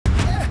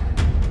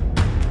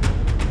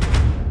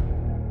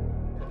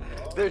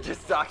They're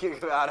just talking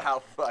about how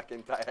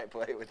fucking tight I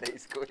play with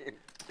ace queen.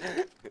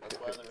 That's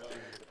why they're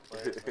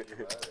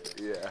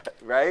really Yeah,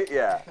 right?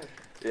 Yeah.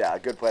 Yeah, a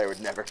good player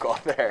would never call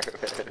there.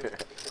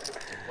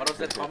 What was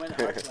that comment?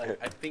 Like,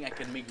 I think I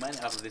can make money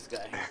out of this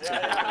guy.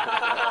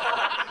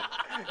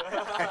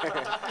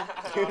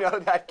 You know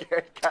that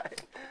Garrett guy?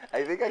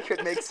 I think I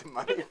could make some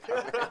money from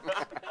him.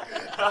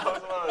 That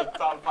was one of the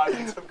top 5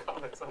 YouTube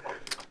comments.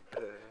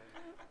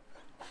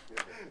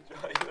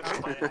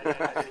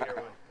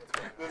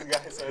 This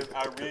guy says,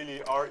 I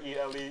really,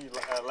 R-E-L-E,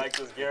 like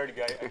this Garrett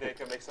guy. I think I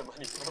can make some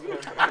money from him.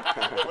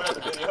 One of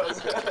the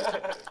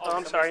videos. Oh,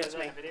 I'm sorry, it's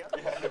me.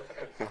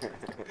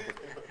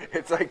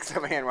 It's like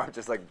some hand where I'm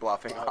just like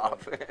bluffing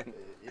off.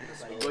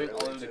 Going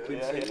all in the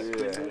queen stage.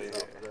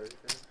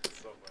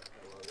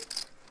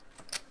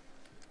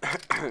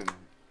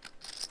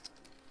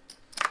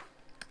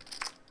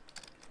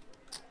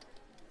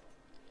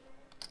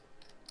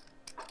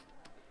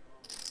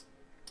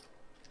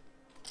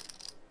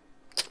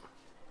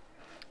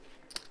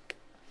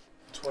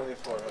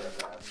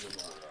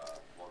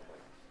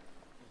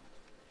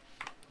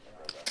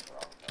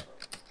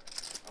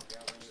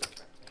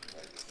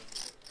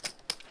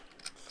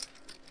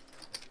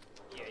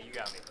 Yeah, you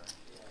got me.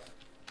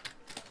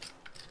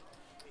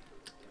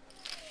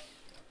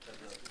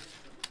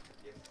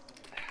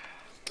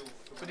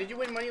 So did you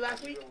win money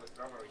last week?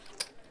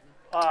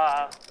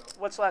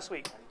 What's last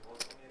week?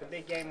 The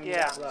big game. When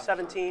Yeah, you got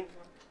 17.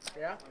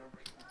 Yeah.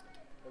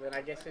 Well, then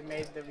I guess we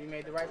made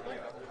the right play.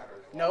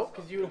 No,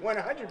 because you won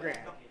 100 grand.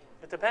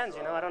 It depends,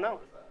 you know. I don't know.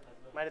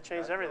 Might have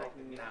changed everything.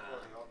 Nah.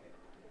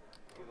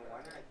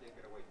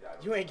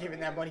 You ain't giving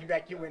that money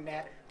back. You win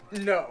that.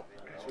 No.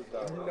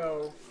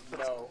 No.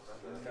 No.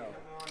 No.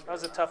 That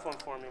was a tough one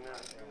for me, man.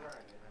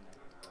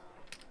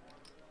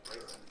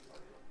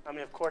 I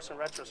mean, of course, in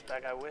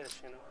retrospect, I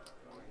wish, you know.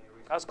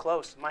 I was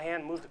close. My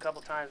hand moved a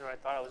couple times where I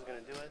thought I was going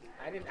to do it.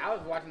 I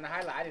was watching the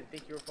highlight. I didn't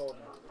think you were folding.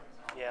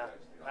 Yeah.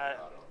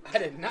 I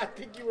did not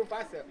think you were.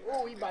 I said,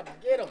 oh, he about to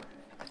get him.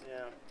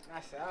 Yeah. And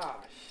I said, oh,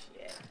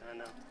 shit. I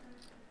know.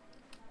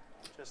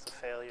 Just a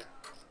failure.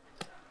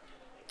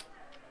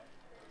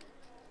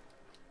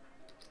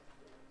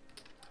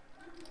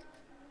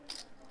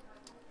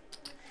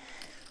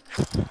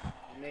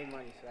 You made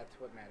money, so that's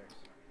what matters.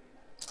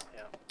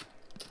 Yeah.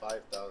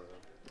 5,000.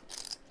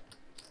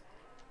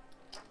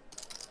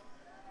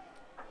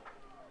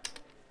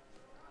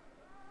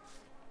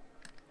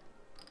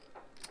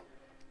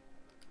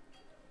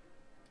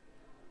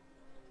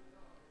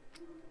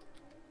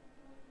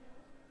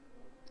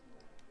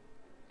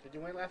 Did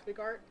you win last week,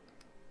 Art?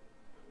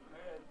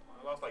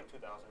 I lost like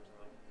 2,000 or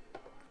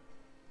something.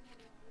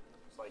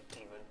 It's like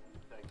even.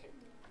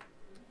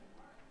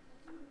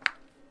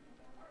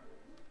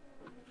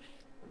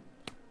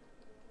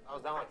 I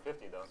was down like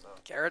 50 though. So.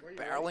 Garrett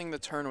barreling the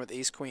turn with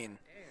ace-queen.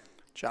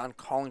 John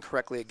calling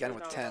correctly again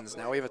with 10s.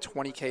 Now we have a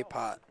 20K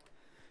pot.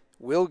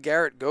 Will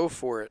Garrett go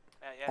for it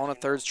on a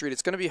 3rd street?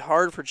 It's going to be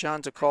hard for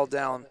John to call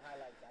down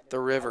the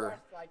river.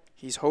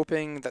 He's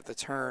hoping that the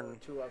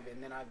turn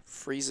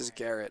freezes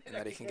Garrett and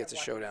that he can get to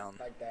showdown.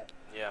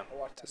 Yeah.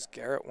 Does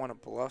Garrett want to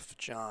bluff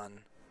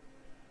John?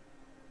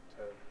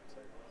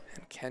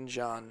 And can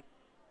John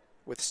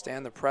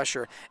withstand the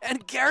pressure?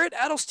 And Garrett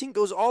Adelstein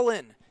goes all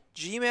in.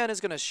 G-Man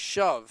is going to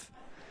shove.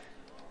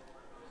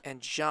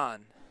 And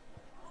John,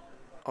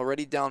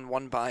 already down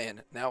 1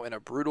 buy-in, now in a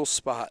brutal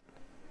spot.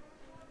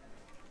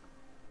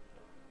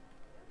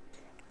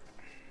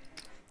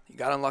 He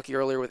got unlucky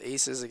earlier with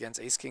aces against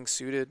ace-king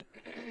suited.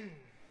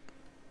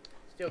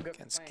 Still good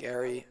against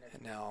Gary,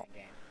 and now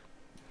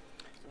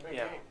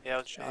yeah.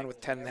 John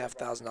with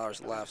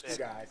 $10,500 left.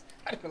 Guys,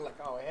 I'd been like,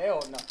 oh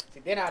hell no. See,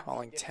 then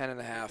calling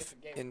 10.5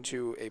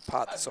 into a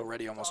pot that's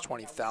already almost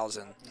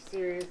 20,000. Be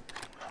serious.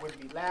 Would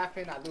be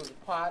laughing. I'd lose a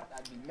pot.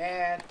 I'd be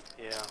mad.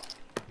 Yeah.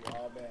 Be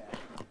all bad.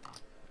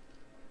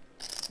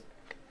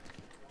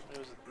 It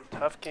was a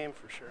tough game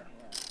for sure.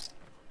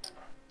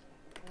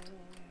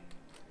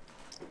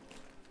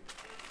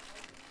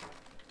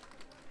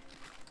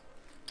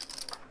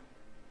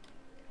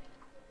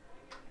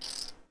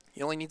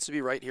 He only needs to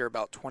be right here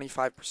about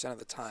 25% of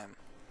the time.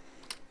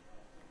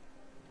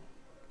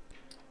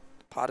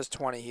 Pot is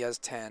 20, he has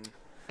 10.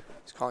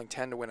 He's calling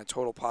 10 to win a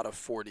total pot of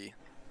 40.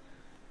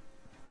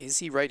 Is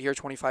he right here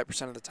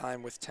 25% of the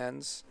time with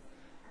 10s?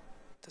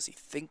 Does he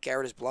think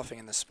Garrett is bluffing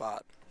in this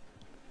spot?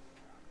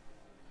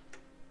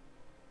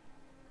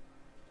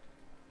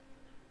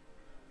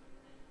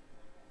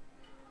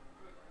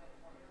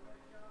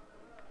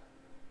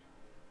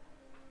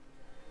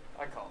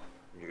 I call.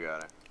 You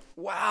got it.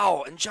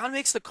 Wow, and John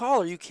makes the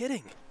call. Are you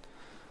kidding?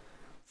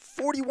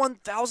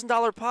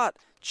 $41,000 pot.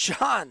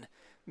 John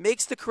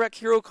makes the correct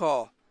hero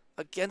call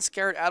against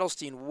Garrett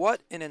Adelstein.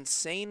 What an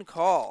insane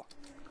call.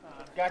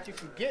 Got you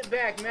some get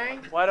back,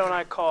 man. Why don't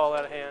I call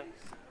that hand?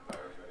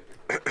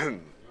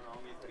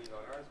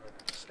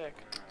 Sick.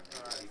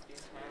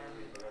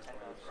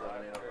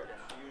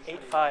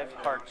 8-5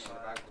 hearts.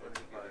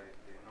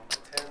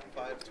 10,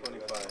 5,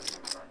 25.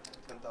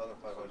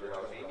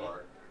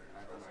 10,500.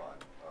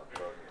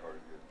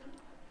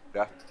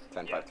 Yeah,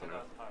 10, 5, 20.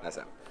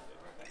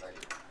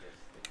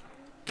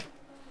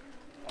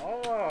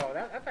 Oh,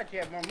 I thought you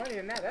had more money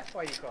than that. That's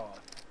why you called.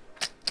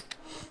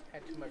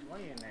 Had too much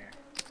money in there.